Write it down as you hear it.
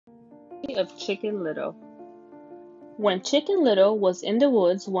of Chicken Little. When Chicken Little was in the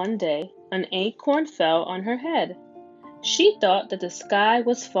woods one day, an acorn fell on her head. She thought that the sky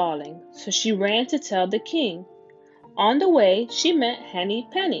was falling, so she ran to tell the king. On the way, she met Henny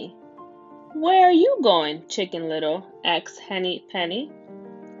Penny. "Where are you going, Chicken Little?" asked Henny Penny.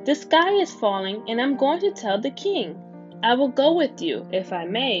 "The sky is falling, and I'm going to tell the king." "I will go with you, if I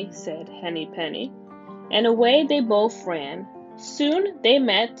may," said Henny Penny. And away they both ran. Soon they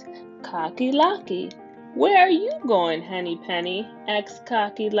met Cocky Locky. "Where are you going, Henny Penny?" asked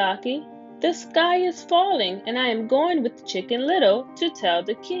Cocky Locky. "The sky is falling, and I am going with Chicken Little to tell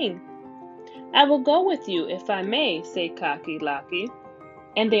the king." "I will go with you, if I may," said Cocky Locky.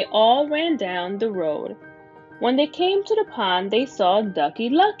 And they all ran down the road. When they came to the pond, they saw Ducky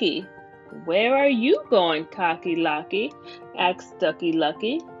Lucky. "Where are you going, Cocky Locky?" asked Ducky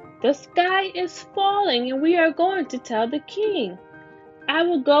Lucky. "The sky is falling, and we are going to tell the king." "I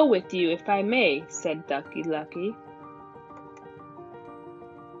will go with you, if I may," said Ducky Lucky.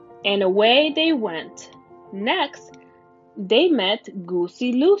 And away they went. Next, they met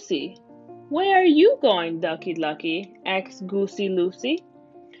Goosey Lucy. "Where are you going, Ducky Lucky?" asked Goosey Lucy.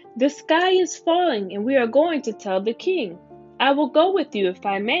 "The sky is falling, and we are going to tell the king." "I will go with you, if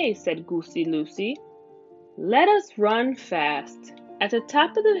I may," said Goosey Lucy. Let us run fast. At the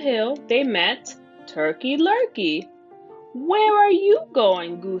top of the hill they met Turkey Lurkey. "Where are you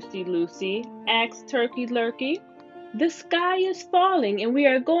going, Goosey Lucy?" asked Turkey Lurkey. "The sky is falling, and we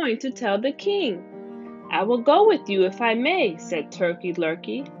are going to tell the king." "I will go with you, if I may," said Turkey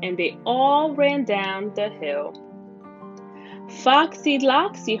Lurkey, and they all ran down the hill. Foxy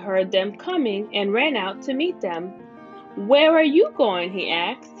Loxy heard them coming and ran out to meet them. "Where are you going?" he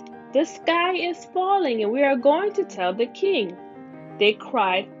asked. "The sky is falling, and we are going to tell the king." They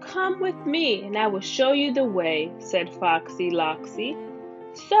cried, "Come with me, and I will show you the way," said Foxy Loxy.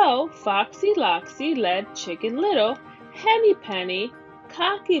 So Foxy Loxy led Chicken Little, Henny Penny,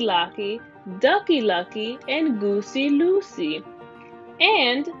 Cocky Locky, Ducky Lucky, and Goosey Lucy,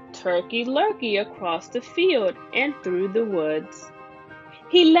 and Turkey Lurkey across the field and through the woods.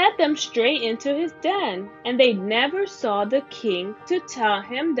 He led them straight into his den, and they never saw the king to tell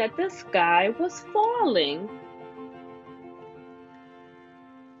him that the sky was falling.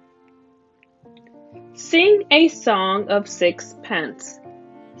 Sing a song of sixpence.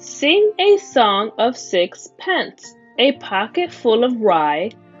 Sing a song of sixpence, a pocket full of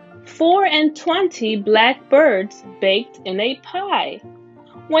rye, 4 and 20 black birds baked in a pie.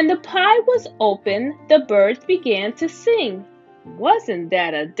 When the pie was open, the birds began to sing. Wasn't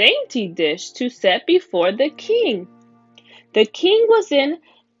that a dainty dish to set before the king? The king was in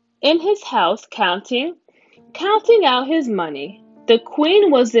his house counting out his money. The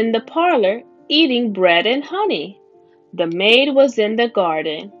queen was in the parlor eating bread and honey. The maid was in the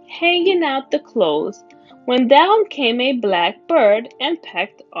garden hanging out the clothes, when down came a black bird and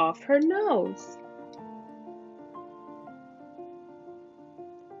pecked off her nose.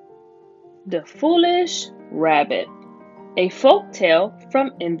 The Foolish Rabbit, a folk tale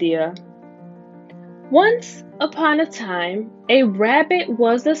from India. Once upon a time, a rabbit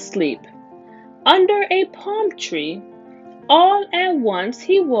was asleep under a palm tree. All at once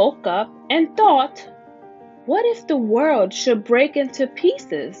he woke up and thought, "What if the world should break into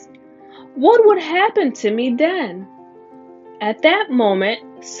pieces? What would happen to me then?" At that moment,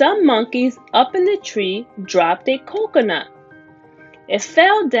 some monkeys up in the tree dropped a coconut. It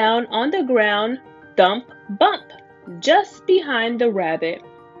fell down on the ground, thump, bump, just behind the rabbit.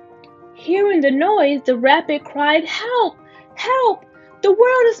 Hearing the noise, the rabbit cried, "Help! Help! The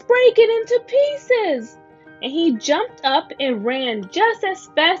world is breaking into pieces!" And he jumped up and ran just as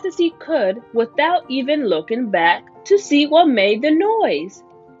fast as he could without even looking back to see what made the noise.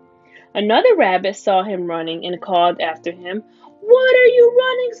 Another rabbit saw him running and called after him, "What are you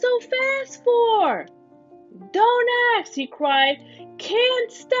running so fast for?" "Don't ask," he cried.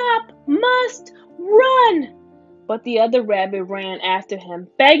 "Can't stop, must run." But the other rabbit ran after him,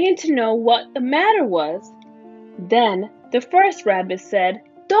 begging to know what the matter was. Then the first rabbit said,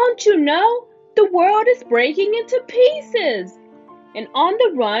 "Don't you know? The world is breaking into pieces." And on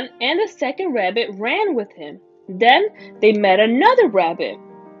the run, and the second rabbit ran with him. Then they met another rabbit,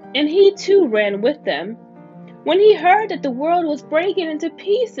 and he too ran with them. When he heard that the world was breaking into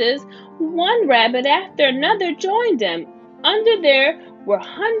pieces, one rabbit after another joined them. Under there were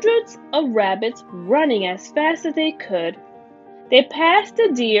hundreds of rabbits running as fast as they could. They passed the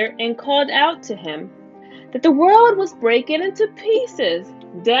deer and called out to him that the world was breaking into pieces.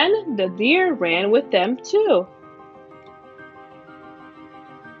 Then the deer ran with them too.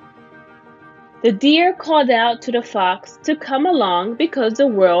 The deer called out to the fox to come along because the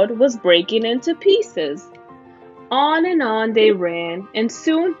world was breaking into pieces. On and on they ran, and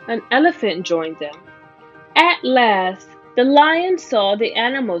soon an elephant joined them. At last, the lion saw the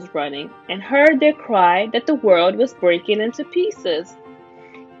animals running and heard their cry that the world was breaking into pieces.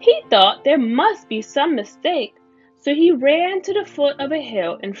 He thought there must be some mistake, so he ran to the foot of a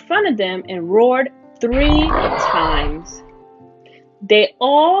hill in front of them and roared 3 times. They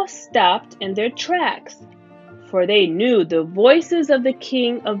all stopped in their tracks, for they knew the voices of the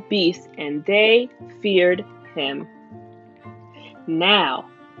king of beasts and they feared him. "Now,"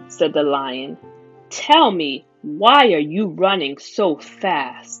 said the lion, "tell me, why are you running so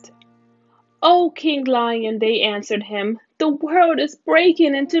fast?" "Oh, King Lion," they answered him, "the world is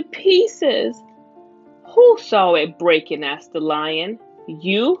breaking into pieces." "Who saw it breaking?" asked the lion.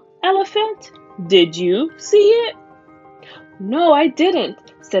 "You, elephant? Did you see it?" "No, I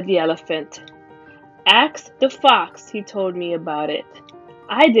didn't," said the elephant. "Ask the fox, he told me about it."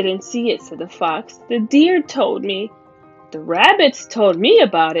 "I didn't see it," said the fox. "The deer told me." "The rabbits told me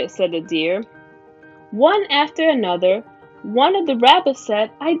about it," said the deer. One after another, one of the rabbits said,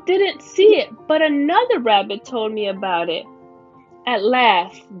 "I didn't see it, but another rabbit told me about it." At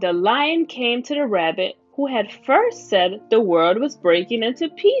last, the lion came to the rabbit who had first said the world was breaking into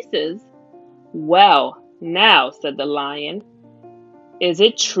pieces. "Well, now," said the lion, "is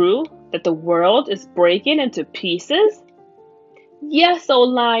it true that the world is breaking into pieces?" "Yes, O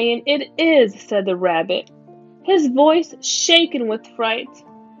lion, it is," said the rabbit, his voice shaken with fright.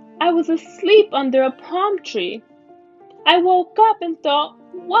 "I was asleep under a palm tree. I woke up and thought,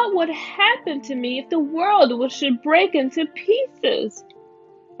 what would happen to me if the world should break into pieces?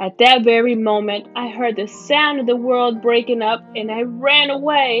 At that very moment, I heard the sound of the world breaking up and I ran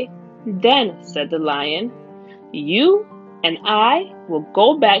away." "Then," said the lion, "you and I will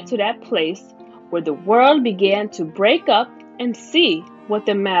go back to that place where the world began to break up and see what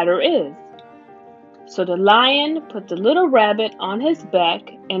the matter is." So the lion put the little rabbit on his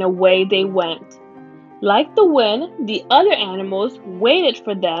back and away they went. Like the wind, the other animals waited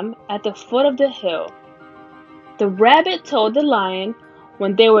for them at the foot of the hill. The rabbit told the lion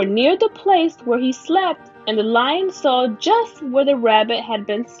when they were near the place where he slept, and the lion saw just where the rabbit had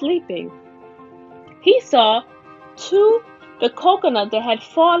been sleeping. He saw, too, the coconut that had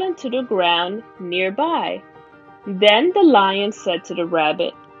fallen to the ground nearby. Then the lion said to the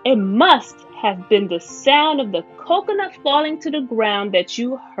rabbit, "It must have been the sound of the coconut falling to the ground that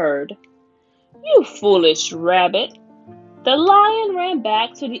you heard." "You foolish rabbit." The lion ran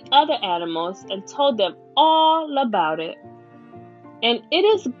back to the other animals and told them all about it. And it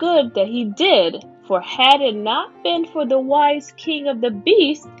is good that he did, for had it not been for the wise king of the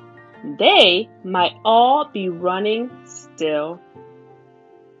beasts, they might all be running still.